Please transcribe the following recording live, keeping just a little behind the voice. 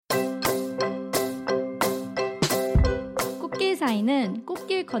사이사이는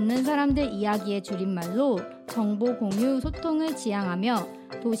꽃길 걷는 사람들 이야기의 줄임말로 정보 공유, 소통을 지향하며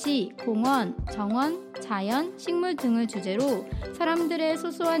도시, 공원, 정원, 자연, 식물 등을 주제로 사람들의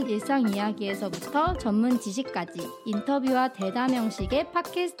소소한 일상 이야기에서부터 전문 지식까지 인터뷰와 대담 형식의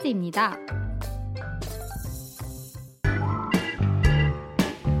팟캐스트입니다.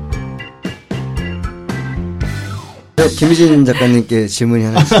 김희진 작가님께 질문이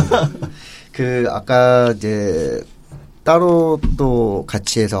하나 있습니다. 아까 이제 따로 또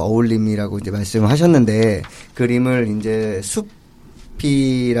같이 해서 어울림이라고 이제 말씀을 하셨는데, 그림을 이제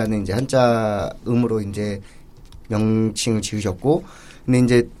숲이라는 이제 한자음으로 이제 명칭을 지으셨고, 근데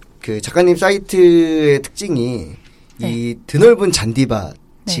이제 그 작가님 사이트의 특징이 이 드넓은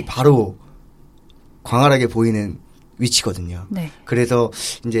잔디밭이 바로 광활하게 보이는 위치거든요. 그래서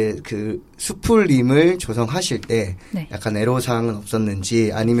이제 그 수풀림을 조성하실 때 약간 애로사항은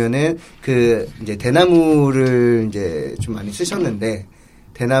없었는지, 아니면은 그 이제 대나무를 이제 좀 많이 쓰셨는데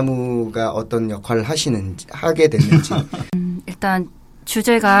대나무가 어떤 역할을 하게 됐는지. 일단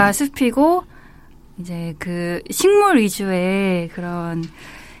주제가 숲이고 이제 그 식물 위주의 그런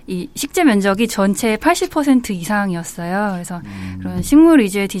이 식재 면적이 전체의 80% 이상이었어요. 그래서 그런 식물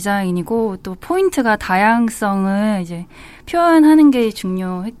위주의 디자인이고, 또 포인트가 다양성을 이제 표현하는 게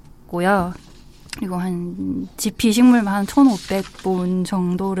중요했고요. 그리고 한 지피 식물만 한 1,500본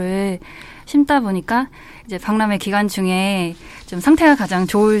정도를 심다 보니까 이제 박람회 기간 중에 좀 상태가 가장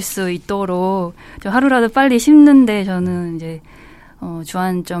좋을 수 있도록 좀 하루라도 빨리 심는데 저는 이제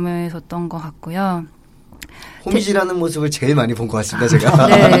주안점을 뒀던 것 같고요. 호미질하는 모습을 제일 많이 본 것 같습니다, 제가.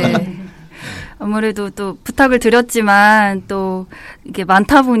 네. 아무래도 또 부탁을 드렸지만 또 이게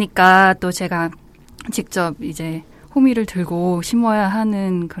많다 보니까 또 제가 직접 이제 호미를 들고 심어야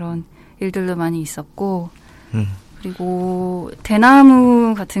하는 그런 일들도 많이 있었고, 그리고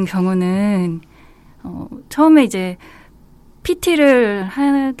대나무 같은 경우는 처음에 이제 PT를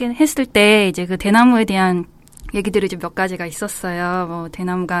하긴 했을 때 이제 그 대나무에 대한 얘기들이 좀 몇 가지가 있었어요. 뭐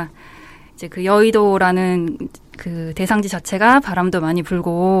대나무가 이제 그 여의도라는 그 대상지 자체가 바람도 많이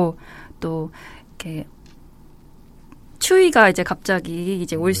불고, 또 이렇게 추위가 이제 갑자기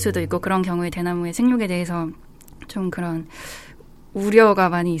이제 올 수도 있고, 그런 경우에 대나무의 생육에 대해서 좀 그런 우려가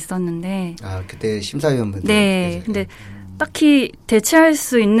많이 있었는데. 그때 심사위원분들. 네. 근데 딱히 대체할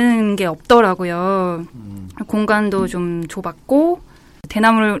수 있는 게 없더라고요. 공간도 좀 좁았고,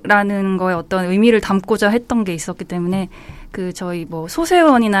 대나무라는 거에 어떤 의미를 담고자 했던 게 있었기 때문에, 저희 뭐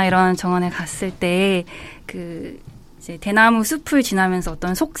소세원이나 이런 정원에 갔을 때 이제 대나무 숲을 지나면서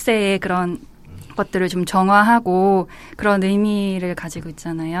어떤 속세의 그런 것들을 좀 정화하고 그런 의미를 가지고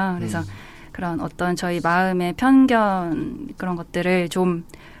있잖아요. 그래서 그런 어떤 저희 마음의 편견, 그런 것들을 좀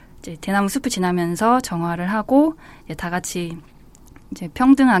이제 대나무 숲을 지나면서 정화를 하고, 이제 다 같이 이제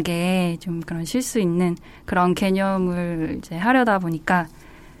평등하게 좀 그런 쉴 수 있는 그런 개념을 이제 하려다 보니까,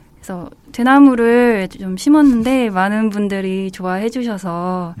 그래서 대나무를 좀 심었는데 많은 분들이 좋아해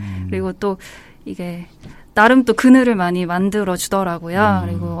주셔서, 그리고 또 이게 나름 또 그늘을 많이 만들어 주더라고요.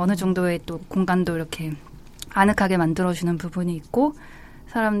 그리고 어느 정도의 또 공간도 이렇게 아늑하게 만들어 주는 부분이 있고,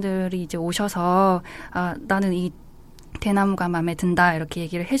 사람들이 이제 오셔서 나는 이 대나무가 마음에 든다 이렇게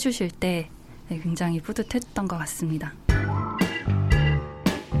얘기를 해 주실 때 굉장히 뿌듯했던 것 같습니다.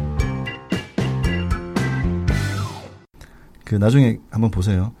 나중에 한번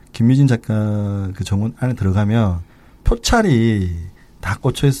보세요. 김미진 작가 그 정원 안에 들어가면 표찰이 다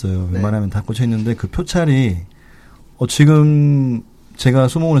꽂혀 있어요. 웬만하면 다 꽂혀 있는데, 그 표찰이 지금 제가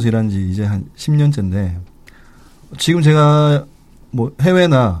수목원에서 일한 지 이제 한 10년째인데, 지금 제가 뭐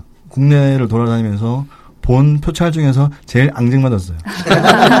해외나 국내를 돌아다니면서 본 표찰 중에서 제일 앙증맞았어요.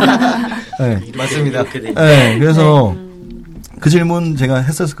 네. 맞습니다. 네. 그래서 그 질문 제가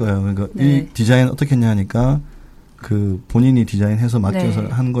했었을 거예요. 그러니까 이 디자인 어떻게 했냐 하니까 본인이 디자인해서 맡겨서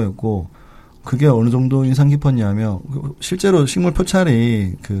한 거였고, 그게 어느 정도 인상 깊었냐면, 실제로 식물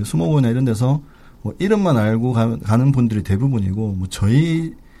표찰이 수목원이나 이런 데서 뭐 이름만 알고 가는 분들이 대부분이고, 뭐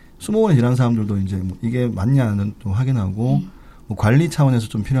저희 수목원에 일하는 사람들도 이제 뭐 이게 맞냐는 또 확인하고, 뭐 관리 차원에서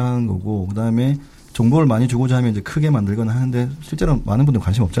좀 필요한 거고, 그 다음에 정보를 많이 주고자 하면 이제 크게 만들거나 하는데, 실제로 많은 분들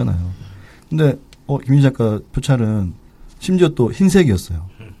관심 없잖아요. 근데 김희진 작가 표찰은 심지어 또 흰색이었어요.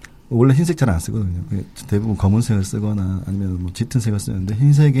 원래 흰색 잘 안 쓰거든요. 대부분 검은색을 쓰거나 아니면 뭐 짙은 색을 쓰는데,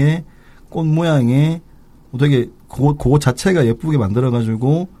 흰색의 꽃 모양에 되게 그거 자체가 예쁘게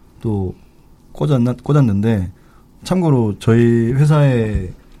만들어가지고 또 꽂았는데, 참고로 저희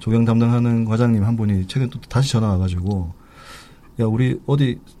회사에 조경 담당하는 과장님 한 분이 최근 또 다시 전화 와가지고, 야, 우리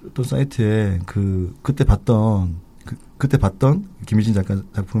어디 어떤 사이트에 그때 봤던 김희진 작가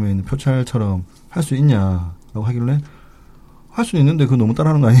작품에 있는 표찰처럼 할 수 있냐라고 하길래, 할 수는 있는데 그거 너무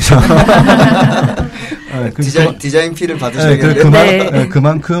따라하는 거 아니죠? 디자인 피를 받으셔야겠네요. 네.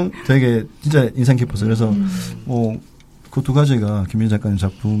 그만큼 되게 진짜 인상 깊었어요. 그래서 그 두 가지가 김민희 작가님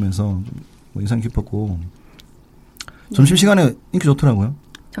작품에서 인상 깊었고 점심시간에 인기 좋더라고요.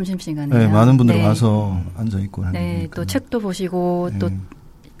 점심시간에. 네, 많은 분들이 와서 앉아있고. 네, 또 책도 보시고, 또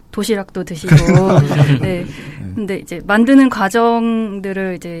도시락도 드시고. 네. 근데 이제 만드는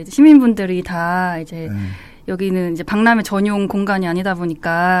과정들을 이제 시민분들이 다 이제 여기는 이제 박람회 전용 공간이 아니다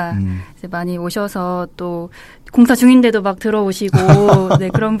보니까 이제 많이 오셔서 또 공사 중인데도 막 들어오시고 네,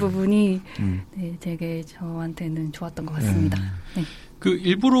 그런 부분이 네, 되게 저한테는 좋았던 것 같습니다. 네. 그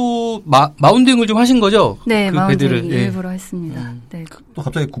일부러 마운딩을 좀 하신 거죠? 네, 그 마운딩 배들을. 일부러 했습니다. 네. 또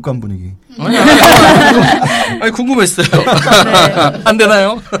갑자기 국감 분위기. 아니 궁금했어요. 네. 안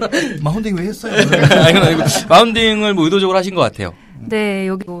되나요? 마운딩 왜 했어요? 아니고 마운딩을 뭐 의도적으로 하신 것 같아요. 네,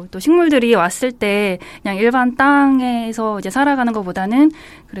 여기 또 식물들이 왔을 때 그냥 일반 땅에서 이제 살아가는 것보다는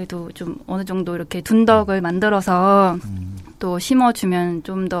그래도 좀 어느 정도 이렇게 둔덕을 만들어서 또 심어주면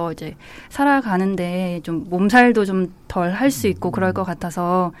좀 더 이제 살아가는데 좀 몸살도 좀 덜 할 수 있고 그럴 것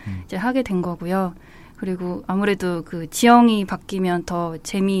같아서 이제 하게 된 거고요. 그리고 아무래도 그 지형이 바뀌면 더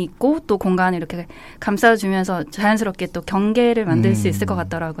재미있고 또 공간을 이렇게 감싸주면서 자연스럽게 또 경계를 만들 수 있을 것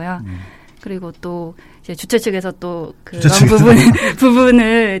같더라고요. 그리고 또 이제 주최 측에서 또 그런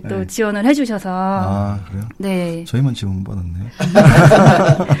부분을 또 지원을 해주셔서. 아, 그래요? 네. 저희만 지원 받았네요.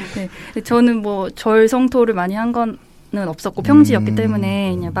 네. 저는 뭐 절성토를 많이 한 거는 없었고 평지였기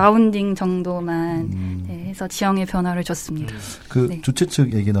때문에 그냥 마운딩 정도만 네, 해서 지형의 변화를 줬습니다. 그 주최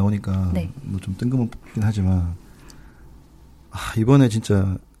측 얘기 나오니까 뭐 좀 뜬금없긴 하지만 이번에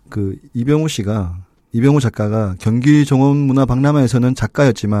진짜 그 이병우 작가가 경기 종합문화박람회에서는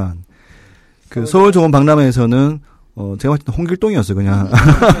작가였지만 그 서울 종합박람회에서는 제가 봤을 때 홍길동이었어요, 그냥.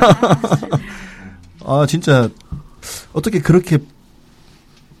 진짜 어떻게 그렇게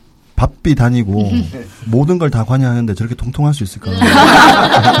바삐 다니고 모든 걸 다 관여하는데 저렇게 통통할 수 있을까?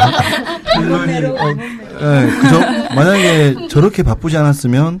 그죠? 만약에 저렇게 바쁘지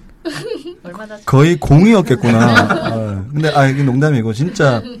않았으면 거의 공이었겠구나. 근데 이게 농담이고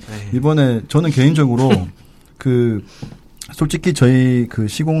진짜 이번에 저는 개인적으로 솔직히 저희 그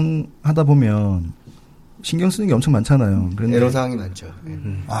시공하다 보면 신경 쓰는 게 엄청 많잖아요. 그런데 애로사항이 많죠.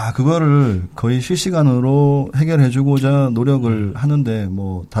 그거를 거의 실시간으로 해결해주고자 노력을 하는데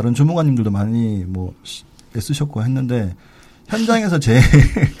뭐 다른 주무관님들도 많이 뭐 애쓰셨고 했는데 현장에서 제일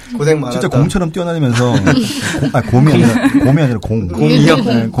고생 많았다. 진짜 공처럼 뛰어다니면서 곰이 아니라 공이요?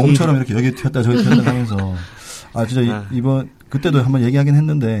 네, 공처럼 이렇게 여기 튀었다 저기 튀었다 하면서 진짜 그때도 한번 얘기하긴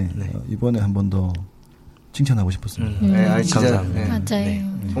했는데 이번에 한 번 더 칭찬하고 싶었습니다. 네, 진짜 맞아요. 네.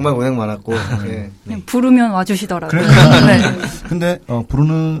 정말 고생 많았고 그냥 부르면 와주시더라고요. 근데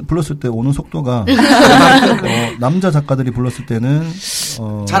불렀을 때 오는 속도가 남자 작가들이 불렀을 때는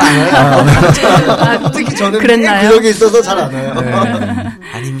잘 안 와요. 특히 저는 그랬나요? 구역에 있어서 잘 안 와요.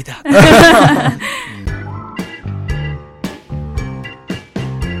 아닙니다.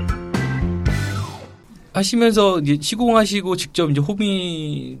 하시면서 이제 시공하시고 직접 이제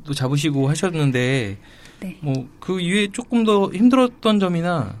호미도 잡으시고 하셨는데 뭐 그 이후에 조금 더 힘들었던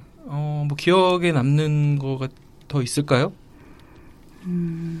점이나 뭐 기억에 남는 거가 더 있을까요?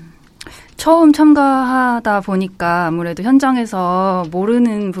 처음 참가하다 보니까 아무래도 현장에서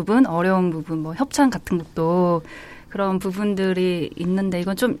모르는 부분, 어려운 부분, 뭐 협찬 같은 것도 그런 부분들이 있는데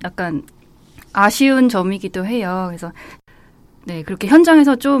이건 좀 약간 아쉬운 점이기도 해요. 그래서 네, 그렇게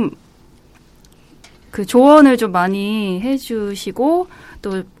현장에서 좀 그 조언을 좀 많이 해주시고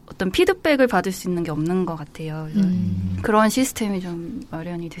또 어떤 피드백을 받을 수 있는 게 없는 것 같아요. 그래서 그런 시스템이 좀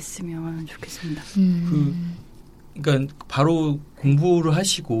마련이 됐으면 좋겠습니다. 그러니까 바로 공부를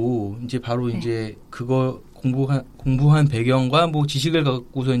하시고 이제 바로 이제 그거 공부한 배경과 뭐 지식을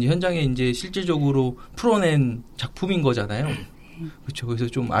갖고서 이제 현장에 이제 실질적으로 풀어낸 작품인 거잖아요. 그렇죠. 그래서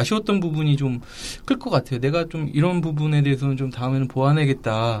좀 아쉬웠던 부분이 좀 클 것 같아요. 내가 좀 이런 부분에 대해서는 좀 다음에는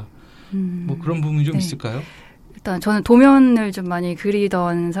보완해야겠다. 뭐 그런 부분이 좀 있을까요? 일단 저는 도면을 좀 많이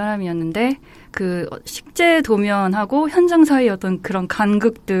그리던 사람이었는데 그 식재 도면하고 현장 사이 어떤 그런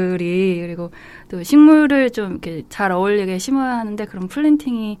간극들이 그리고 또 식물을 좀 이렇게 잘 어울리게 심어야 하는데 그런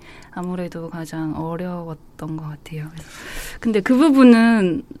플랜팅이 아무래도 가장 어려웠던 것 같아요. 근데 그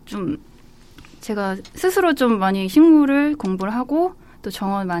부분은 좀 제가 스스로 좀 많이 식물을 공부를 하고 또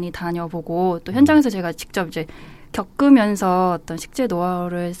정원 많이 다녀보고 또 현장에서 제가 직접 이제 겪으면서 어떤 식재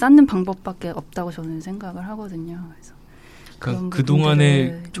노하우를 쌓는 방법밖에 없다고 저는 생각을 하거든요. 그래서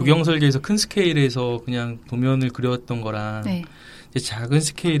그동안에 조경 설계에서 큰 스케일에서 그냥 도면을 그려왔던 거랑 이제 작은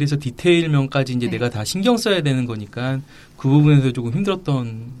스케일에서 디테일면까지 이제 내가 다 신경 써야 되는 거니까 그 부분에서 조금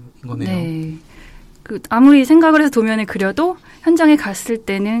힘들었던 거네요. 네. 아무리 생각을 해서 도면을 그려도 현장에 갔을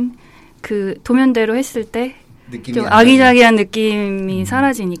때는 그 도면대로 했을 때 좀 아기자기한 느낌이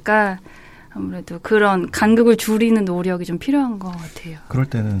사라지니까 아무래도 그런 간극을 줄이는 노력이 좀 필요한 것 같아요. 그럴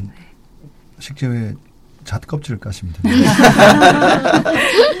때는 식재회 잣껍질을 까시면 됩니다.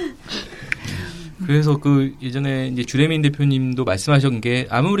 그래서 그 예전에 이제 주레민 대표님도 말씀하신 게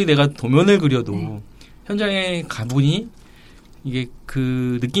아무리 내가 도면을 그려도 현장에 가보니 이게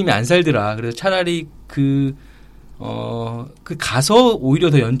그 느낌이 안 살더라. 그래서 차라리 그 가서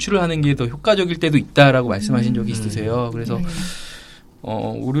오히려 더 연출을 하는 게 더 효과적일 때도 있다라고 말씀하신 적이 있으세요. 그래서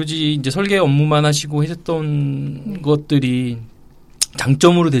오로지 이제 설계 업무만 하시고 하셨던 것들이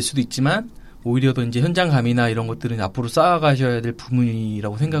장점으로 될 수도 있지만 오히려 더 이제 현장감이나 이런 것들은 앞으로 쌓아가셔야 될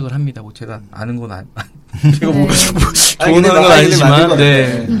부분이라고 생각을 합니다. 뭐 제가 아는 건 제가 좋은 건 아니지만,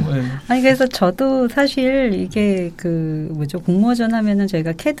 네. 아니 그래서 저도 사실 이게 공모전 하면은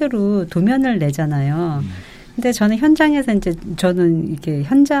저희가 CAD로 도면을 내잖아요. 근데 저는 현장에서 이제 저는 이게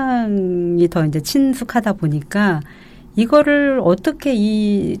현장이 더 이제 친숙하다 보니까 이거를 어떻게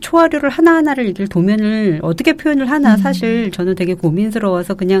이 초화류를 하나하나를 이길 도면을 어떻게 표현을 하나 사실 저는 되게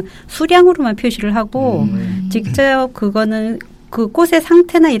고민스러워서 그냥 수량으로만 표시를 하고 직접 그거는 그 꽃의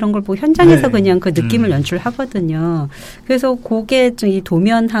상태나 이런 걸 보고 현장에서 그냥 그 느낌을 연출하거든요. 그래서 그게 좀 이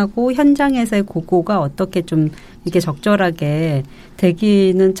도면하고 현장에서의 그거가 어떻게 좀 이게 적절하게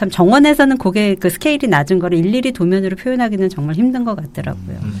되기는 참 정원에서는 그게 그 스케일이 낮은 거를 일일이 도면으로 표현하기는 정말 힘든 것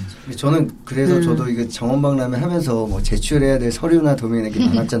같더라고요. 저는 그래서 저도 이게 정원 박람회 하면서 뭐 제출해야 될 서류나 도면 이렇게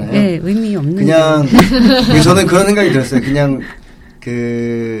많았잖아요. 네, 의미 없는. 그냥 저는 그런 생각이 들었어요. 그냥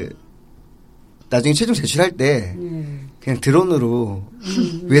나중에 최종 제출할 때 그냥 드론으로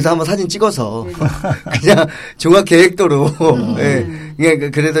위에서 한번 사진 찍어서 그냥 종합 계획도로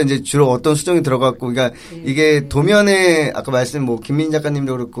그냥 그래서 이제 주로 어떤 수정이 들어갔고 그러니까 이게 도면에 아까 말씀 뭐 김민희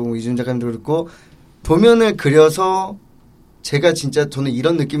작가님도 그렇고 이준 작가님도 그렇고 도면을 그려서 제가 진짜 저는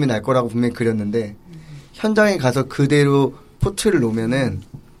이런 느낌이 날 거라고 분명히 그렸는데 현장에 가서 그대로 포트를 놓으면은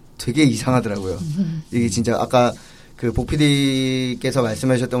되게 이상하더라고요. 이게 진짜 아까 그 복 PD께서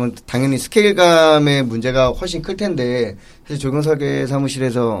말씀하셨던 건 당연히 스케일감의 문제가 훨씬 클 텐데 사실 조경설계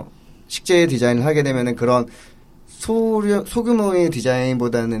사무실에서 식재 디자인을 하게 되면은 그런 소규모의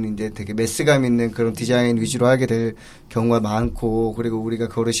디자인보다는 이제 되게 매스감 있는 그런 디자인 위주로 하게 될 경우가 많고 그리고 우리가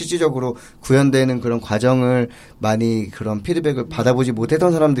그거를 실질적으로 구현되는 그런 과정을 많이 그런 피드백을 받아보지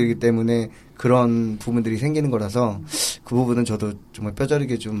못했던 사람들이기 때문에 그런 부분들이 생기는 거라서 그 부분은 저도 정말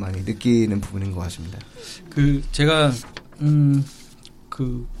뼈저리게 좀 많이 느끼는 부분인 것 같습니다. 제가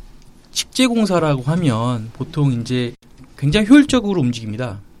그 식재공사라고 하면 보통 이제 굉장히 효율적으로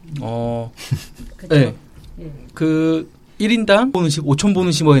움직입니다. 네. 그 1인당 보너씩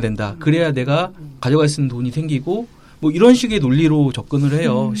 5,000보는 심어야 된다. 그래야 내가 가져갈 수 있는 돈이 생기고 뭐 이런 식의 논리로 접근을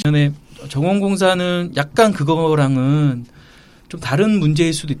해요. 전에 정원공사는 약간 그거랑은 좀 다른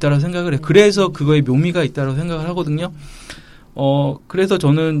문제일 수도 있다고 생각을 해요. 그래서 그거에 묘미가 있다고 생각을 하거든요. 그래서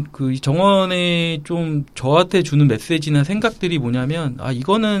저는 그 정원에 좀 저한테 주는 메시지나 생각들이 뭐냐면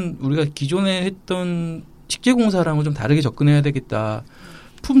이거는 우리가 기존에 했던 식재공사랑은 좀 다르게 접근해야 되겠다.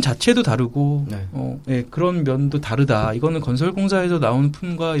 품 자체도 다르고 그런 면도 다르다. 이거는 건설공사에서 나오는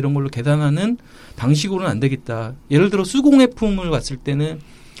품과 이런 걸로 계산하는 방식으로는 안 되겠다. 예를 들어 수공예 품을 봤을 때는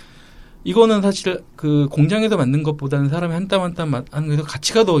이거는 사실 그 공장에서 만든 것보다는 사람이 한 땀 한 땀 하는 데서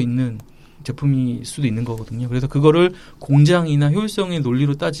가치가 더 있는 제품일 수도 있는 거거든요. 그래서 그거를 공장이나 효율성의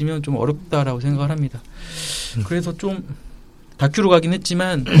논리로 따지면 좀 어렵다라고 생각을 합니다. 그래서 좀 다큐로 가긴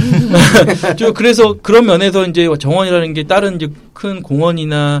했지만 그래서 그런 면에서 이제 정원이라는 게 다른 이제 큰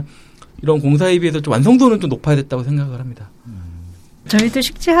공원이나 이런 공사에 비해서 좀 완성도는 좀 높아야 됐다고 생각을 합니다. 저희도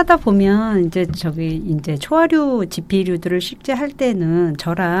식재하다 보면 이제 이제 초화류 지피류들을 식재할 때는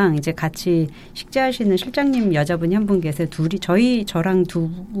저랑 이제 같이 식재하시는 실장님 여자분이 한 분 계세요. 저랑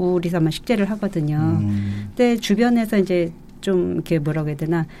둘이서만 식재를 하거든요. 근데 주변에서 이제 좀 이렇게 뭐라고 해야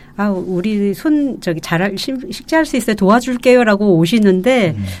되나 우리 식재할 수 있어요 도와줄게요라고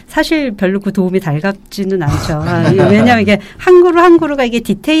오시는데 사실 별로 그 도움이 달갑지는 않죠. 왜냐하면 이게 한 그루가 이게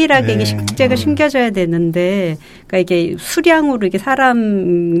디테일하게 이게 식재가 심겨져야 되는데 그러니까 이게 수량으로 이게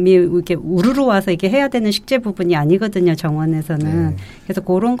사람이 이렇게 우르르 와서 이게 해야 되는 식재 부분이 아니거든요 정원에서는. 그래서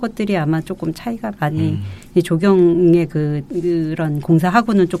그런 것들이 아마 조금 차이가 많이 이 조경의 그런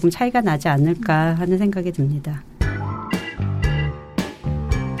공사하고는 조금 차이가 나지 않을까 하는 생각이 듭니다.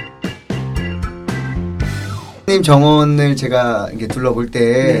 정원을 제가 이게 둘러볼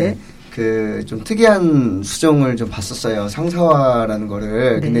때 그 좀 특이한 수정을 좀 봤었어요. 상사화라는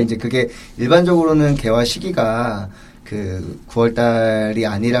거를. 근데 이제 그게 일반적으로는 개화 시기가 그 9월 달이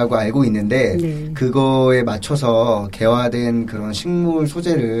아니라고 알고 있는데 그거에 맞춰서 개화된 그런 식물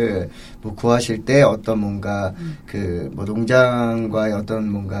소재를 뭐 구하실 때 어떤 뭔가 뭐 농장과의 어떤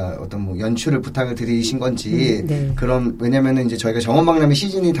뭐 연출을 부탁을 드리신 건지 네. 그런 왜냐면은 이제 저희가 정원박람회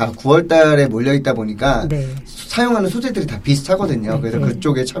시즌이 다 9월달에 몰려 있다 보니까 네. 사용하는 소재들이 다 비슷하거든요. 그래서 네.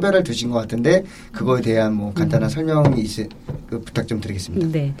 그쪽에 차별을 두신 것 같은데 그거에 대한 뭐 간단한 설명이 부탁 좀 드리겠습니다.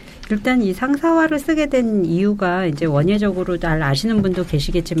 네. 일단 이 상사화를 쓰게 된 이유가 이제 원예적으로 잘 아시는 분도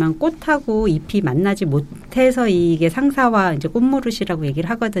계시겠지만 꽃하고 잎이 만나지 못해서 이게 상사화 이제 꽃무릇이라고 얘기를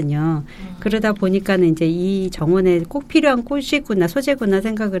하거든요. 그러다 보니까는 이제 이 정원에 꼭 필요한 꽃이구나 소재구나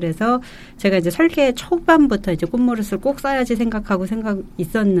생각을 해서 제가 이제 설계 초반부터 이제 꽃무릇을 꼭 써야지 생각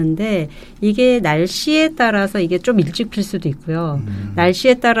있었는데 이게 날씨에 따라서 이게 좀 일찍 필 수도 있고요.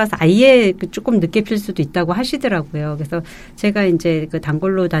 날씨에 따라서 아예 조금 늦게 필 수도 있다고 하시더라고요. 그래서 제가 이제 그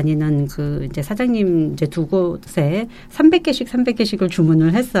단골로 다니는 그 이제 사장님 이제 두 곳에 300개씩을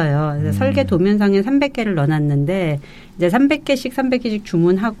주문을 했어요. 그래서 설계 도면상에 300개를 넣어놨는데 이제 300개씩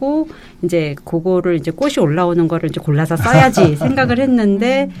주문하고 이제 그거를 이제 꽃이 올라오는 거를 이제 골라서 써야지 생각을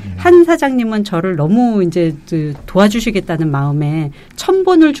했는데 한 사장님은 저를 너무 이제 도와주시겠다는 마음에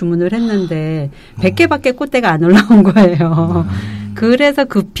 1000본을 주문을 했는데 100개밖에 꽃대가 안 올라온 거예요. 그래서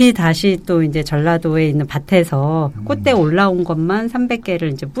급히 다시 또 이제 전라도에 있는 밭에서 꽃대 올라온 것만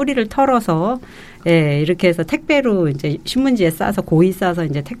 300개를 이제 뿌리를 털어서 예, 이렇게 해서 택배로 이제 신문지에 싸서 고이 싸서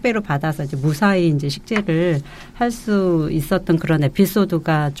이제 택배로 받아서 이제 무사히 이제 식재를 할 수 있었던 그런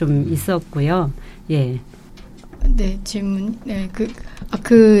에피소드가 좀 있었고요. 예. 네, 질문. 네,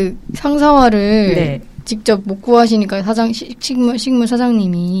 그 상사화를 네. 직접 못 구하시니까 식물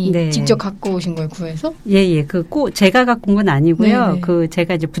사장님이 네. 직접 갖고 오신 거예요, 구해서? 예. 그 꽃 제가 갖고 온 건 아니고요. 네네. 그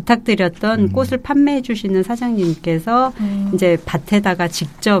제가 이제 부탁드렸던 꽃을 판매해 주시는 사장님께서 이제 밭에다가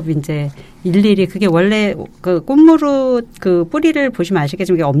직접 이제 일일이 그게 원래 그 꽃무릇 그 뿌리를 보시면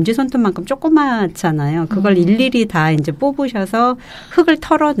아시겠지만 이게 엄지손톱만큼 조그맣잖아요. 그걸 일일이 다 이제 뽑으셔서 흙을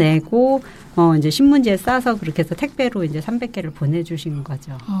털어내고 이제 신문지에 싸서 그렇게 해서 택배로 이제 300개를 보내주신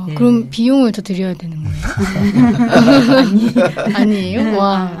거죠. 예. 그럼 비용을 더 드려야 되는 거예요? 아니에요?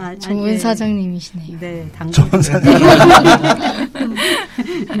 와, 좋은 예. 사장님이시네요. 네, 좋은 사장님.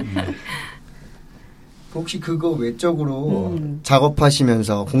 혹시 그거 외적으로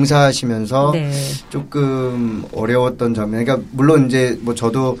작업하시면서 공사하시면서 네. 조금 어려웠던 점이 그러니까 물론 이제 뭐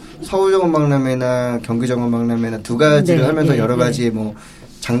저도 서울정원박람회나 경기정원박람회나 두 가지를 네, 하면서 네, 여러 가지 뭐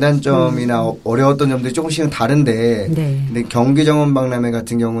장단점이나 어려웠던 점들이 조금씩은 다른데 네. 근데 경기정원박람회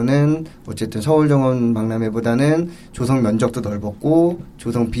같은 경우는 어쨌든 서울정원박람회보다는 조성 면적도 넓었고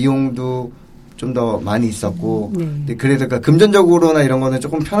조성 비용도 좀 더 많이 있었고 근데 그래도 그러니까 금전적으로나 이런 거는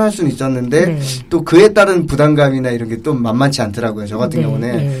조금 편할 수는 있었는데 또 그에 따른 부담감이나 이런 게 또 만만치 않더라고요. 저 같은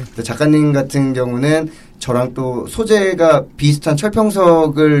경우는 작가님 같은 경우는 저랑 또 소재가 비슷한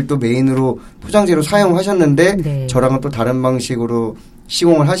철평석을 또 메인으로 포장재로 사용하셨는데 저랑은 또 다른 방식으로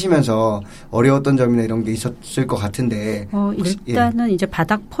시공을 하시면서 어려웠던 점이나 이런 게 있었을 것 같은데. 일단은 이제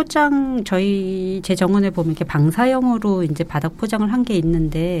바닥 포장 제 정원에 보면 이렇게 방사형으로 이제 바닥 포장을 한 게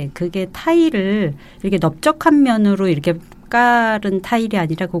있는데 그게 타일을 이렇게 넓적한 면으로 이렇게 깔은 타일이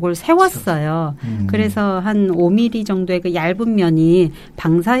아니라 그걸 세웠어요. 그래서 한 5mm 정도의 그 얇은 면이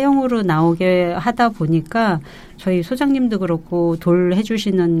방사형으로 나오게 하다 보니까 저희 소장님도 그렇고 돌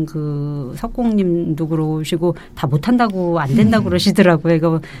해주시는 그 석공님도 그러시고 다 못한다고 안 된다고 그러시더라고요.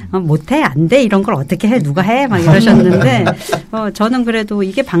 이거 못해 안 돼 이런 걸 어떻게 해 누가 해 막 이러셨는데 저는 그래도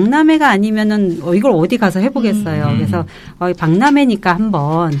이게 박람회가 아니면은 이걸 어디 가서 해보겠어요. 그래서 박람회니까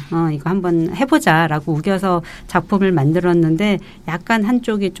한번 이거 한번 해보자라고 우겨서 작품을 만들었는데 약간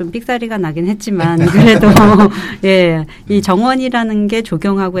한쪽이 좀 삑사리가 나긴 했지만 그래도 예, 이 정원이라는 게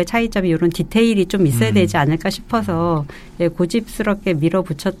조경하고의 차이점이 이런 디테일이 좀 있어야 되지 않을까 싶어서 예, 고집스럽게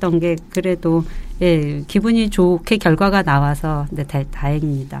밀어붙였던 게 그래도 예, 기분이 좋게 결과가 나와서 네,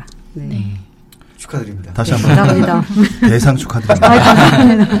 다행입니다. 네. 축하드립니다. 다시 한번 감사합니다. 대상 축하드립니다.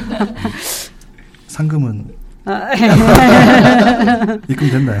 감사합니다. 상금은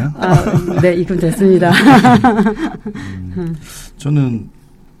입금됐나요? 네, 입금됐습니다. 저는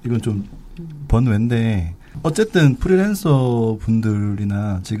이건 좀 번외인데 어쨌든 프리랜서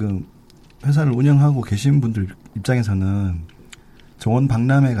분들이나 지금 회사를 운영하고 계신 분들 입장에서는 정원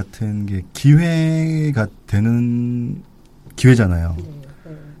박람회 같은 게 기회가 되는 기회잖아요.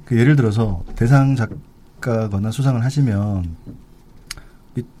 그 예를 들어서 대상 작가거나 수상을 하시면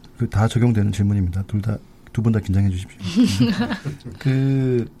다 적용되는 질문입니다. 두 분 다 긴장해 주십시오.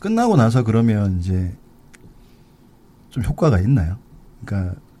 그 끝나고 나서 그러면 이제 좀 효과가 있나요?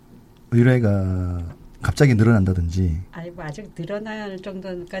 그러니까 의뢰가 갑자기 늘어난다든지. 뭐 아직 늘어날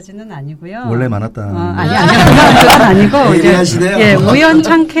정도까지는 아니고요. 원래 많았다. 그건 아니고 이제 하시네요. 예,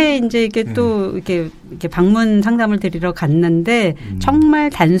 우연찮게 이제 이게 또 이렇게 방문 상담을 드리러 갔는데 정말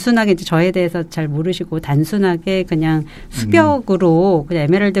단순하게 이제 저에 대해서 잘 모르시고 단순하게 그냥 수벽으로 그냥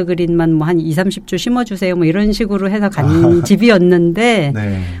에메랄드 그린만 뭐 한 20-30주 심어주세요 뭐 이런 식으로 해서 간 집이었는데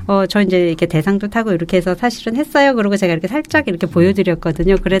네. 저 이제 이렇게 대상도 타고 이렇게 해서 사실은 했어요. 그리고 제가 이렇게 살짝 이렇게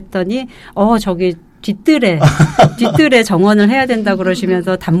보여드렸거든요. 그랬더니 저기 뒷뜰에 정원을 해야 된다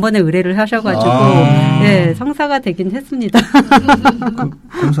그러시면서 단번에 의뢰를 하셔가지고 예, 성사가 되긴 했습니다.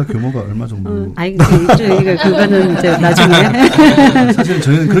 공사 규모가 얼마 정도? 그거는 이제 나중에. 사실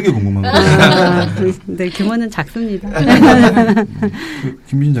저희는 그렇게 궁금한 거예요. 네, 규모는 작습니다.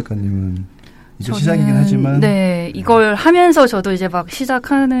 김미진 작가님은 이제 시작이긴 하지만 네, 이걸 하면서 저도 이제 막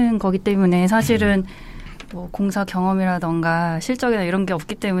시작하는 거기 때문에 사실은 뭐 공사 경험이라던가 실적이나 이런 게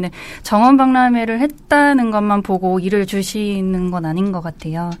없기 때문에 정원 박람회를 했다는 것만 보고 일을 주시는 건 아닌 것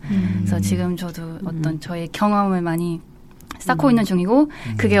같아요. 그래서 지금 저도 어떤 저의 경험을 많이 쌓고 있는 중이고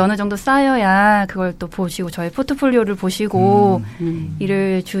그게 어느 정도 쌓여야 그걸 또 보시고 저의 포트폴리오를 보시고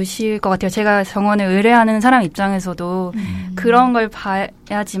일을 주실 것 같아요. 제가 정원을 의뢰하는 사람 입장에서도 그런 걸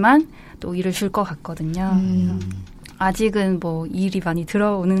봐야지만 또 일을 줄 것 같거든요. 아직은 뭐 일이 많이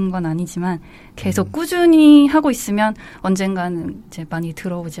들어오는 건 아니지만 계속 꾸준히 하고 있으면 언젠가는 이제 많이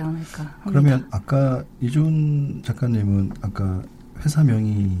들어오지 않을까 합니다. 그러면 아까 이준 작가님은 아까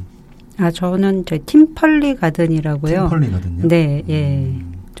회사명이 저는 팀펄리 가든이라고요. 팀펄리 가든요? 네, 예.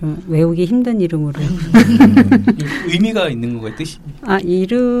 좀 외우기 힘든 이름으로. 의미가 있는 건가요, 뜻이?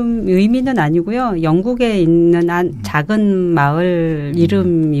 의미는 아니고요. 영국에 있는 작은 마을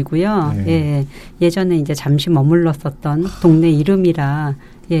이름이고요. 네. 예. 예전에 이제 잠시 머물렀었던 동네 이름이라,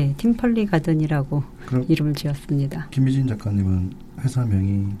 예, 팀펄리 가든이라고 이름을 지었습니다. 김미진 작가님은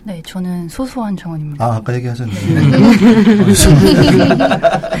회사명이? 네, 저는 소소한 정원입니다. 아까 얘기하셨는데.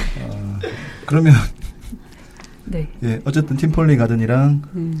 그러면 네. 예, 어쨌든 팀펄리 가든이랑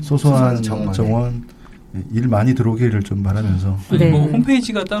소소한 정원 일 많이 들어오기를 좀 바라면서. 아니, 뭐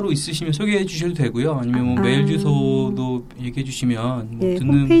홈페이지가 따로 있으시면 소개해 주셔도 되고요. 아니면 뭐 메일 주소도 얘기해 주시면 뭐 예,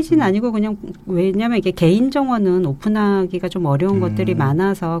 듣는 홈페이지는 아니고 그냥 왜냐하면 이게 개인 정원은 오픈하기가 좀 어려운 것들이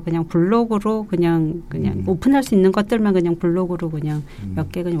많아서 그냥 블로그로 그냥 오픈할 수 있는 것들만 그냥 블로그로 그냥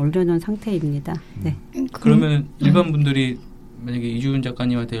몇 개 그냥 올려놓은 상태입니다. 네. 그러면 일반 분들이 만약에 이주은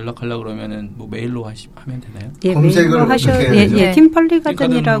작가님한테 연락하려고 그러면은 뭐 메일로 하면 되나요? 예, 검색을 하셔. 예, 팀펄리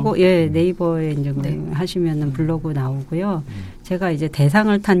가든이라고 예, 네이버에 이제 하시면은 블로그 나오고요. 제가 이제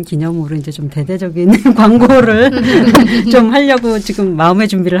대상을 탄 기념으로 이제 좀 대대적인 광고를 좀 하려고 지금 마음의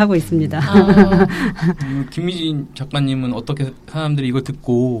준비를 하고 있습니다. 김미진 작가님은 어떻게 사람들이 이거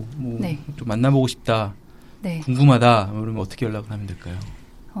듣고 뭐 좀 만나보고 싶다, 궁금하다, 그러면 어떻게 연락을 하면 될까요?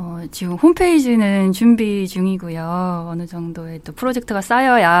 지금 홈페이지는 준비 중이고요. 어느 정도의 또 프로젝트가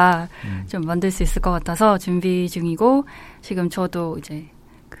쌓여야 좀 만들 수 있을 것 같아서 준비 중이고, 지금 저도 이제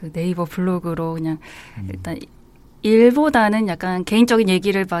그 네이버 블로그로 그냥 일단 일보다는 약간 개인적인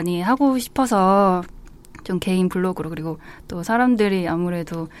얘기를 많이 하고 싶어서 좀 개인 블로그로, 그리고 또 사람들이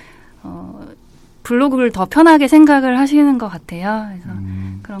아무래도 블로그를 더 편하게 생각을 하시는 것 같아요. 그래서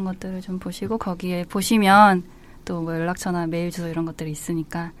그런 것들을 좀 보시고 거기에 보시면 또 뭐 연락처나 메일 주소 이런 것들이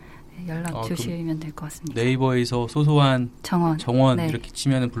있으니까 연락 주시면 될 것 같습니다. 네이버에서 소소한 정원 네. 이렇게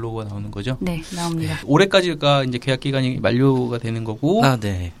치면은 블로그가 나오는 거죠? 네, 나옵니다. 올해까지가 이제 계약 기간이 만료가 되는 거고,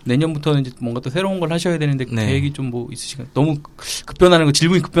 네. 내년부터는 이제 뭔가 또 새로운 걸 하셔야 되는데 계획이 좀 뭐 있으신가요? 너무 급변하는 거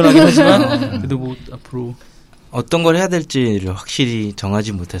질문이 급변하긴 하지만 그래도 뭐 앞으로 어떤 걸 해야 될지를 확실히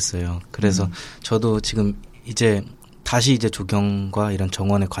정하지 못했어요. 그래서 저도 지금 이제 다시 이제 조경과 이런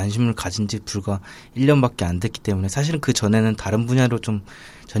정원에 관심을 가진 지 불과 1년밖에 안 됐기 때문에 사실은 그 전에는 다른 분야로 좀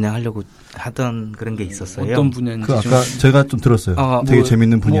전향하려고 하던 그런 게 있었어요. 어떤 분야인지 아까 제가 좀 들었어요. 되게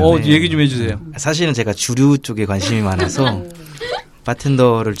재밌는 분야. 얘기 좀 해주세요. 사실은 제가 주류 쪽에 관심이 많아서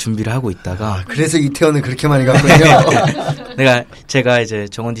바텐더를 준비를 하고 있다가 그래서 이태원을 그렇게 많이 갔군요. 제가 이제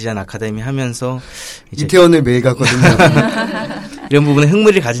정원 디자인 아카데미 하면서 이제 이태원을 매일 갔거든요. 이런 부분에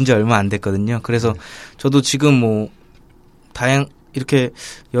흥미를 가진 지 얼마 안 됐거든요. 그래서 저도 지금 뭐 이렇게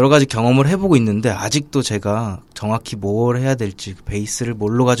여러 가지 경험을 해보고 있는데 아직도 제가 정확히 뭘 해야 될지, 베이스를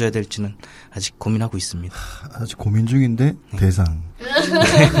뭘로 가져야 될지는 아직 고민하고 있습니다. 아직 고민 중인데 대상.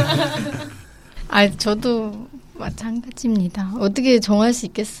 저도 마찬가지입니다. 어떻게 정할 수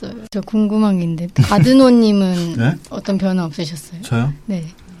있겠어요? 저 궁금한 게 있는데 가든호님은 네? 어떤 변화 없으셨어요? 저요? 네.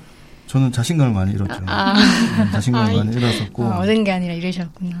 저는 자신감을 많이 잃었죠. 자신감을 많이 잃었었고. 얻은 게 아니라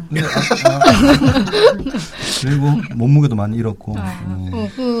잃으셨구나. 그리고 몸무게도 많이 잃었고.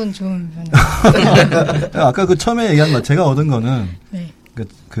 그건 좋은 변화. 아까 그 처음에 얘기한 거 제가 얻은 거는 네.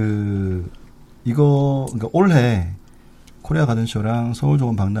 그 이거 그러니까 올해 코리아 가든쇼랑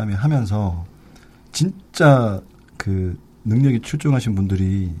서울조금 박람회 하면서 진짜 그 능력이 출중하신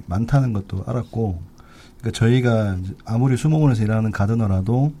분들이 많다는 것도 알았고, 그러니까 저희가 아무리 수목원에서 일하는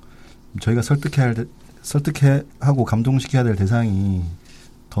가드너라도 저희가 설득하고 감동시켜야 될 대상이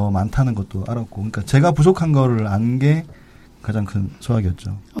더 많다는 것도 알았고, 그러니까 제가 부족한 거를 안 게 가장 큰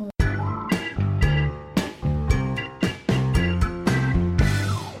소확이었죠.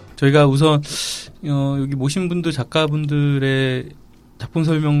 저희가 우선 여기 모신 분들 작가분들의 작품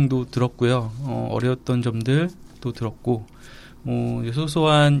설명도 들었고요. 어려웠던 점들도 들었고,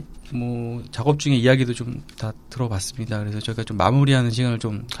 소소한 작업 중에 이야기도 좀 다 들어봤습니다. 그래서 저희가 좀 마무리하는 시간을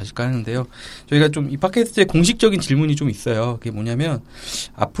좀 가질까 하는데요. 저희가 좀 이 팟캐스트에 공식적인 질문이 좀 있어요. 그게 뭐냐면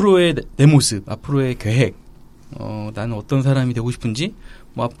앞으로의 내 모습, 앞으로의 계획, 나는 어떤 사람이 되고 싶은지,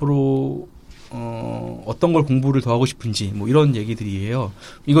 앞으로 어떤 걸 공부를 더 하고 싶은지, 이런 얘기들이에요.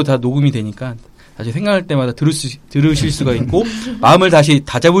 이거 다 녹음이 되니까 다시 생각할 때마다 들으실 수가 있고 마음을 다시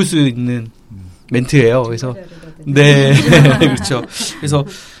다잡을 수 있는 멘트예요. 그래서 네, 그렇죠. 그래서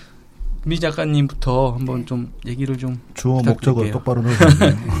미 작가님부터 한번 좀 얘기를 좀 주어 목적을 똑바로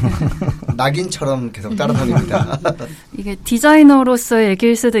넣어주세요. 낙인처럼 계속 따라다닙니다. 이게 디자이너로서의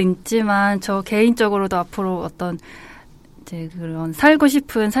얘기일 수도 있지만 저 개인적으로도 앞으로 어떤 이제 그런 살고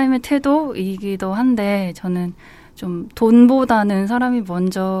싶은 삶의 태도이기도 한데, 저는 좀 돈보다는 사람이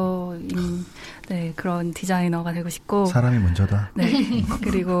먼저인 그런 디자이너가 되고 싶고. 사람이 먼저다. 네.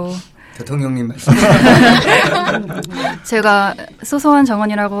 그리고 대통령님 말씀. 제가 소소한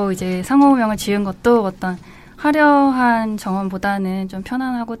정원이라고 이제 상호명을 지은 것도 어떤 화려한 정원보다는 좀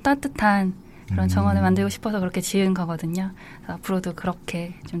편안하고 따뜻한 그런 정원을 만들고 싶어서 그렇게 지은 거거든요. 그래서 앞으로도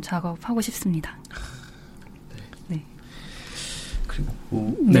그렇게 좀 작업하고 싶습니다. 네.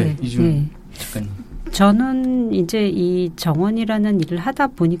 그리고 이준 작가님. 저는 이제 이 정원이라는 일을 하다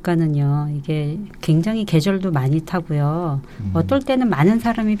보니까는요, 이게 굉장히 계절도 많이 타고요. 어떨 때는 많은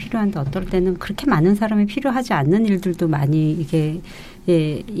사람이 필요한데 어떨 때는 그렇게 많은 사람이 필요하지 않는 일들도 많이 이게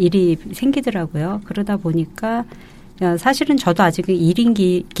일이 생기더라고요. 그러다 보니까 사실은 저도 아직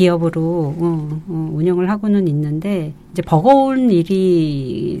 1인 기업으로 운영을 하고는 있는데, 이제 버거운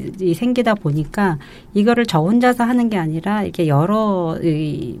일이 생기다 보니까 이거를 저 혼자서 하는 게 아니라 이렇게 여러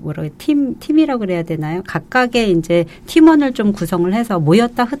팀이라고 그래야 되나요? 각각의 이제 팀원을 좀 구성을 해서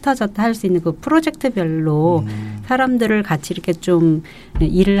모였다 흩어졌다 할 수 있는 그 프로젝트별로 사람들을 같이 이렇게 좀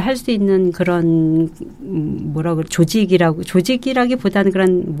일을 할 수 있는 그런 조직이라기보다는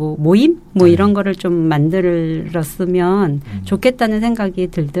그런 모임 이런 거를 좀 만들었으면 좋겠다는 생각이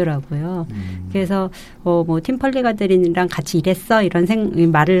들더라고요. 그래서 팀펄리가들이랑 같이 일했어 이런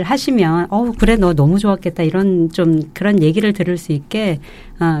말을 하시면 그래 너 너무 좋았겠다 이런 좀 그런 얘기를 들을 수 있게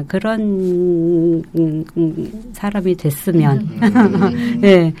그런 사람이 됐으면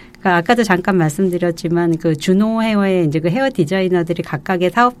네. 그러니까 아까도 잠깐 말씀드렸지만 그 주노 헤어의 이제 그 헤어 디자이너들이 각각의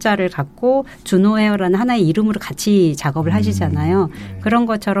사업자를 갖고 주노 헤어라는 하나의 이름으로 같이 작업을 하시잖아요. 그런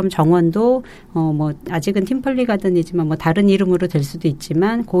것처럼 정원도 아직은 팀펄리가든이지만 다른 이름으로 될 수도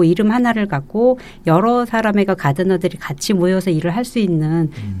있지만 그 이름 하나를 갖고 여러 사람의 가드너들이 같이 모여서 일을 할 수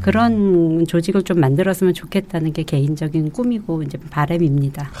있는 그런 조직을 좀 만들었으면 좋겠다는 게 개인적인 꿈이고 이제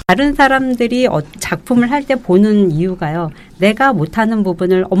바람입니다. 다른 사람들이 작품을 할 때 보는 이유가요. 내가 못하는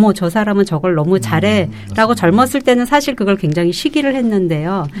부분을 저 사람은 저걸 너무 잘해 라고 젊었을 때는 사실 그걸 굉장히 시기를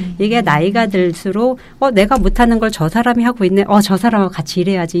했는데요. 이게 나이가 들수록 내가 못하는 걸 저 사람이 하고 있네. 저 사람하고 같이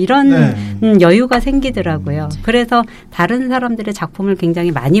일해야지. 이런 여유가 생기더라고요. 그래서 다른 사람들의 작품을 굉장히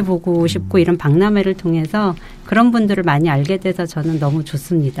많이 보고 싶고 이런 박람회를 통해서 그런 분들을 많이 알게 돼서 저는 너무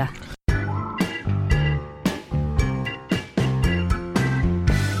좋습니다.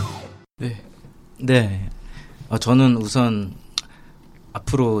 네. 저는 우선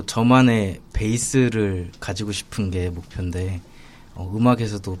앞으로 저만의 베이스를 가지고 싶은 게 목표인데,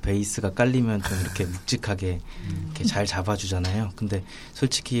 음악에서도 베이스가 깔리면 좀 이렇게 묵직하게 이렇게 잘 잡아주잖아요. 근데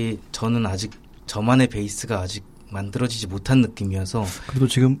솔직히 저는 아직 저만의 베이스가 아직 만들어지지 못한 느낌이어서. 그래도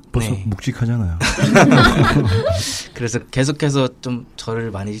지금 벌써 묵직하잖아요. 그래서 계속해서 좀 저를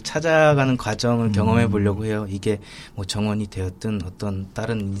많이 찾아가는 과정을 경험해 보려고 해요. 이게 정원이 되었든 어떤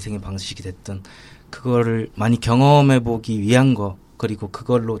다른 인생의 방식이 됐든 그거를 많이 경험해 보기 위한 거, 그리고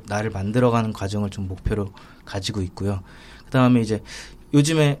그걸로 나를 만들어가는 과정을 좀 목표로 가지고 있고요. 그 다음에 이제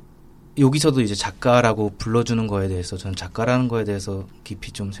요즘에 여기서도 이제 작가라고 불러주는 거에 대해서 저는 작가라는 거에 대해서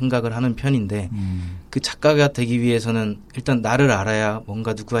깊이 좀 생각을 하는 편인데, 그 작가가 되기 위해서는 일단 나를 알아야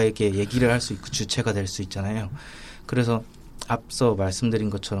뭔가 누구에게 얘기를 할 수 있고 주체가 될 수 있잖아요. 그래서 앞서 말씀드린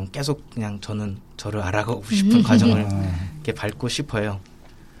것처럼 계속 그냥 저는 저를 알아가고 싶은 과정을 이렇게 밟고 싶어요.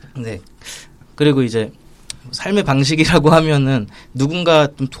 네. 그리고 이제 삶의 방식이라고 하면은 누군가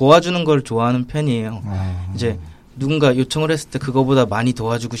좀 도와주는 걸 좋아하는 편이에요. 이제 누군가 요청을 했을 때 그거보다 많이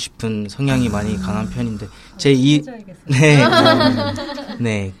도와주고 싶은 성향이 많이 강한 편인데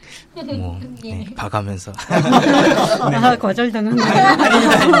네, 봐가면서 거절당한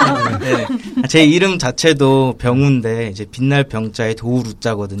거예요. 네. 제 이름 자체도 병우인데 이제 빛날 병자에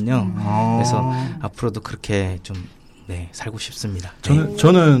도우루자거든요. 그래서 앞으로도 그렇게 좀 살고 싶습니다.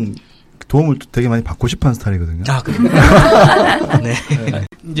 저는 도움을 되게 많이 받고 싶어하는 스타일이거든요. 아, 그래요? 네.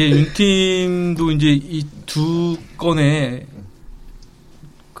 이제 윤팀도 이제 이 두 건의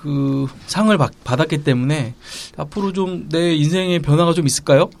그 상을 받았기 때문에 앞으로 좀 내 인생의 변화가 좀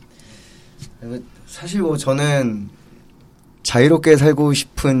있을까요? 사실 뭐 저는 자유롭게 살고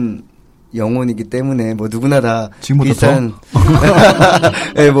싶은 영혼이기 때문에 뭐 누구나 다 비슷한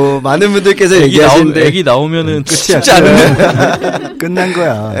네, 뭐 많은 분들께서 얘기하시는데 애기 나오면은 끝이야. 쉽지 않은 끝난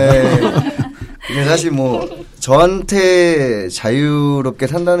거야. 네. 근데 사실 뭐 저한테 자유롭게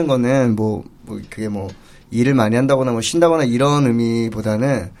산다는 거는 뭐 그게 뭐 일을 많이 한다거나 뭐 쉰다거나 이런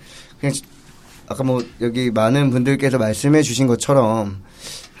의미보다는 그냥 아까 뭐 여기 많은 분들께서 말씀해 주신 것처럼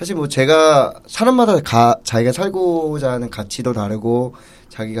사실 뭐 제가 사람마다 자기가 살고자 하는 가치도 다르고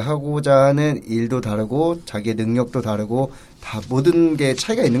자기가 하고자 하는 일도 다르고 자기의 능력도 다르고 다 모든 게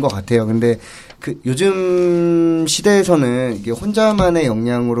차이가 있는 것 같아요. 근데 그 요즘 시대에서는 이게 혼자만의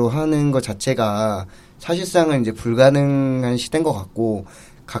역량으로 하는 것 자체가 사실상은 이제 불가능한 시대인 것 같고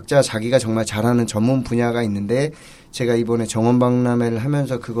각자 자기가 정말 잘하는 전문 분야가 있는데 제가 이번에 정원박람회를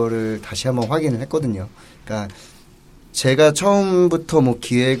하면서 그거를 다시 한번 확인을 했거든요. 그러니까 제가 처음부터 뭐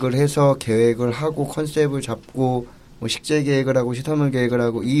기획을 해서 계획을 하고 컨셉을 잡고 뭐 식재 계획을 하고 시설물 계획을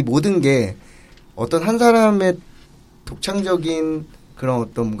하고 이 모든 게 어떤 한 사람의 독창적인 그런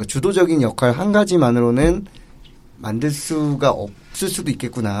어떤 뭔가 주도적인 역할 한 가지만으로는 만들 수가 없을 수도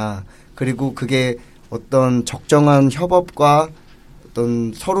있겠구나. 그리고 그게 어떤 적정한 협업과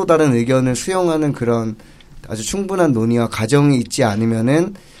어떤 서로 다른 의견을 수용하는 그런 아주 충분한 논의와 과정이 있지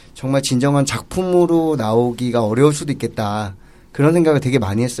않으면은 정말 진정한 작품으로 나오기가 어려울 수도 있겠다. 그런 생각을 되게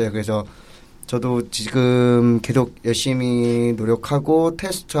많이 했어요. 그래서 저도 지금 계속 열심히 노력하고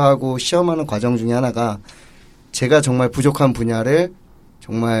테스트하고 시험하는 과정 중에 하나가 제가 정말 부족한 분야를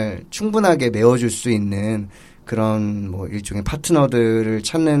정말 충분하게 메워줄 수 있는 그런 뭐 일종의 파트너들을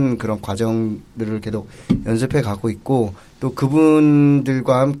찾는 그런 과정들을 계속 연습해 가고 있고 또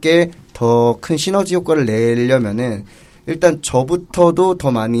그분들과 함께 더 큰 시너지 효과를 내려면은 일단 저부터도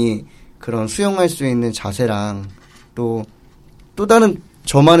더 많이 그런 수용할 수 있는 자세랑 또 다른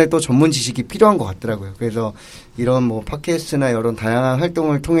저만의 또 전문 지식이 필요한 것 같더라고요. 그래서 이런 뭐 팟캐스트나 이런 다양한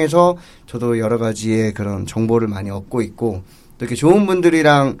활동을 통해서 저도 여러 가지의 그런 정보를 많이 얻고 있고 또 이렇게 좋은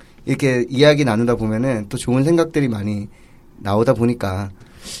분들이랑 이렇게 이야기 나누다 보면은 또 좋은 생각들이 많이 나오다 보니까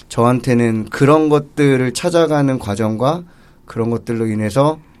저한테는 그런 것들을 찾아가는 과정과 그런 것들로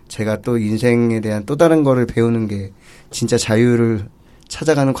인해서 제가 또 인생에 대한 또 다른 거를 배우는 게 진짜 자유를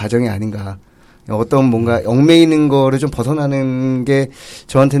찾아가는 과정이 아닌가. 어떤 뭔가 얽매이는 거를 좀 벗어나는 게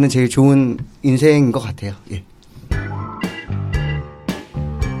저한테는 제일 좋은 인생인 것 같아요. 예.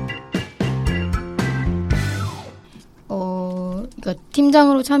 그러니까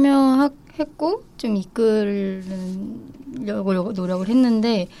팀장으로 참여했고 좀 이끌려고 노력을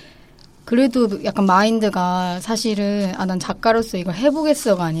했는데 그래도 약간 마인드가 사실은 난 작가로서 이걸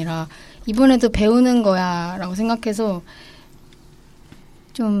해보겠어가 아니라 이번에도 배우는 거야라고 생각해서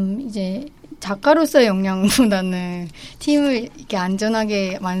좀 이제 작가로서의 역량보다는 팀을 이렇게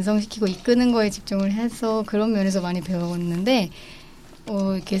안전하게 완성시키고 이끄는 거에 집중을 해서 그런 면에서 많이 배웠는데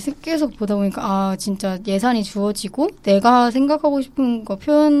이렇게 계속 보다 보니까 진짜 예산이 주어지고 내가 생각하고 싶은 거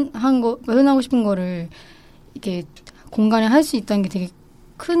표현하고 싶은 거를 이렇게 공간에 할 수 있다는 게 되게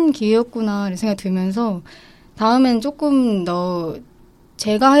큰 기회였구나 이런 생각이 들면서 다음엔 조금 더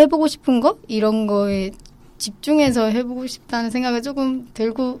제가 해보고 싶은 거 이런 거에 집중해서 해보고 싶다는 생각이 조금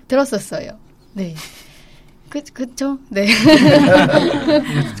들었었어요. 네. 그쵸? 네.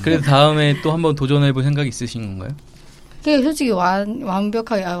 그래서 다음에 또 한번 도전해볼 생각이 있으신 건가요? 그게 솔직히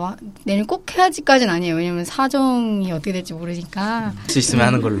완벽하게 내년 꼭 해야지까지는 아니에요. 왜냐면 사정이 어떻게 될지 모르니까. 할 수 있으면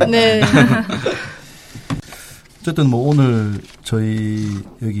하는 걸로. 네. 어쨌든 뭐 오늘 저희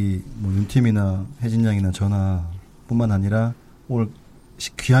여기 뭐 윤팀이나 혜진 양이나 저나 뿐만 아니라 오늘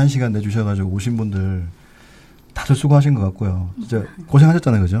귀한 시간 내주셔가지고 오신 분들 다들 수고하신 것 같고요. 진짜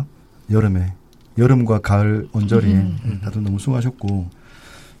고생하셨잖아요, 그죠? 여름과 가을 언저리에 다들 너무 수고하셨고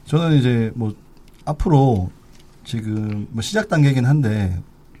저는 이제 뭐 앞으로 지금 뭐 시작 단계이긴 한데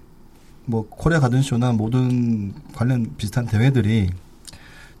뭐 코리아 가든쇼나 모든 관련 비슷한 대회들이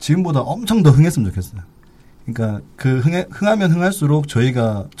지금보다 엄청 더 흥했으면 좋겠어요. 그러니까 그 흥하면 흥할수록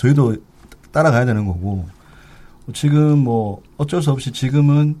저희도 따라가야 되는 거고 지금 뭐 어쩔 수 없이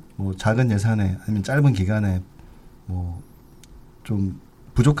지금은 뭐 작은 예산에 아니면 짧은 기간에 뭐 좀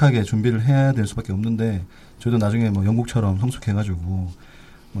부족하게 준비를 해야 될 수밖에 없는데 저희도 나중에 뭐 영국처럼 성숙해가지고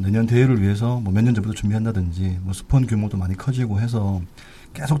뭐 내년 대회를 위해서 뭐 몇 년 전부터 준비한다든지 뭐 스폰 규모도 많이 커지고 해서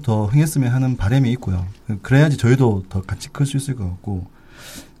계속 더 흥했으면 하는 바람이 있고요. 그래야지 저희도 더 같이 클 수 있을 것 같고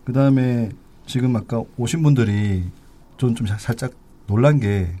그 다음에 지금 아까 오신 분들이 좀 살짝 놀란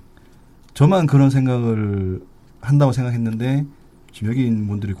게 저만 그런 생각을 한다고 생각했는데 지금 여기 있는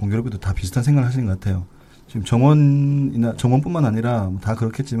분들이 공교롭게도 다 비슷한 생각을 하시는 것 같아요. 지금 정원뿐만 아니라 다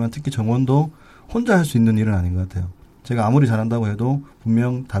그렇겠지만 특히 정원도 혼자 할 수 있는 일은 아닌 것 같아요. 제가 아무리 잘한다고 해도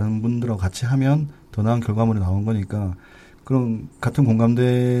분명 다른 분들하고 같이 하면 더 나은 결과물이 나온 거니까 그런 같은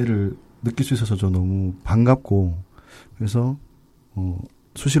공감대를 느낄 수 있어서 저 너무 반갑고 그래서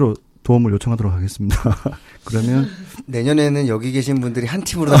수시로 도움을 요청하도록 하겠습니다. 그러면 내년에는 여기 계신 분들이 한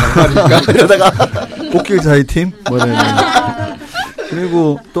팀으로 나가는 거니까 이러다가 꽃길자이 팀?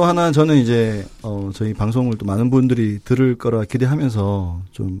 그리고 또 하나 저는 이제 저희 방송을 또 많은 분들이 들을 거라 기대하면서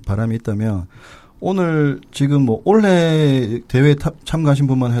좀 바람이 있다면 오늘 지금 뭐 올해 대회 참가하신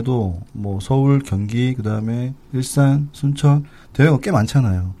분만 해도 뭐 서울, 경기, 그 다음에 일산, 순천 대회가 꽤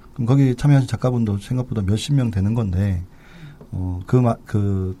많잖아요. 그럼 거기 참여하신 작가분도 생각보다 몇십 명 되는 건데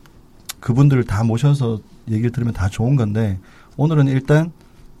그분들을 다 모셔서 얘기를 들으면 다 좋은 건데 오늘은 일단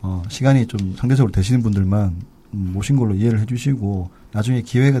시간이 좀 상대적으로 되시는 분들만 모신 걸로 이해를 해주시고 나중에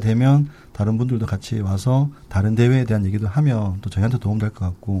기회가 되면 다른 분들도 같이 와서 다른 대회에 대한 얘기도 하면 또 저희한테 도움될 것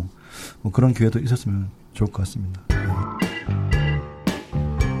같고 뭐 그런 기회도 있었으면 좋을 것 같습니다.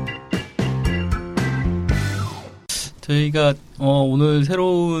 저희가 오늘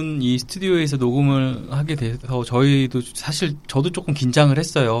새로운 이 스튜디오에서 녹음을 하게 돼서 저희도 사실 저도 조금 긴장을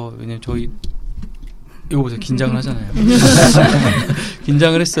했어요. 왜냐면 이거 보세요. 긴장을 하잖아요.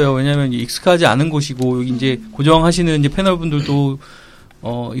 긴장을 했어요. 왜냐하면 익숙하지 않은 곳이고 여기 이제 고정하시는 이제 패널분들도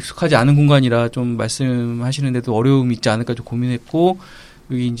익숙하지 않은 공간이라 좀 말씀하시는데도 어려움이 있지 않을까 좀 고민했고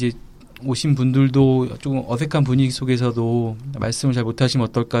여기 이제 오신 분들도 조금 어색한 분위기 속에서도 말씀을 잘 못하시면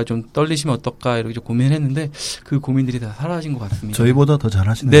어떨까, 좀 떨리시면 어떨까 이렇게 좀 고민을 했는데 그 고민들이 다 사라진 것 같습니다. 저희보다 더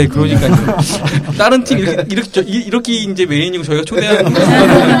잘하시네요. 네, 그러니까요. 다른 팀 이렇게 이제 메인이고 저희가 초대하는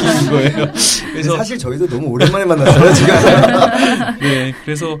느낌인 거예요. 그래서 사실 저희도 너무 오랜만에 만났어요 지금. 네,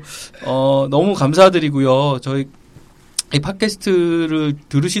 그래서 너무 감사드리고요. 저희 이 팟캐스트를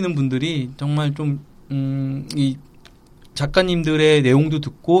들으시는 분들이 정말 좀 이 작가님들의 내용도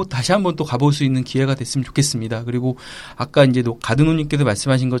듣고 다시 한번 또 가볼 수 있는 기회가 됐으면 좋겠습니다. 그리고 아까 이제 가드노님께서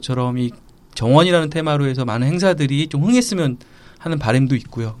말씀하신 것처럼 이 정원이라는 테마로 해서 많은 행사들이 좀 흥했으면 하는 바람도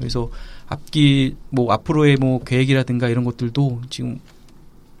있고요. 그래서 앞으로의 계획이라든가 이런 것들도 지금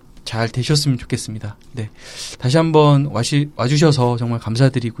잘 되셨으면 좋겠습니다. 네. 다시 한번 와주셔서 정말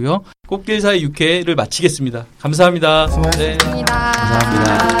감사드리고요. 꽃길 사이 6회를 마치겠습니다. 감사합니다. 수고하셨습니다. 네.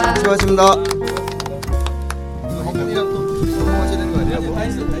 감사합니다. 수고하셨습니다. 다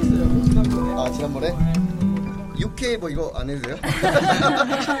있어요. 아, 지난번에? 6K 이거 안 해도 돼요?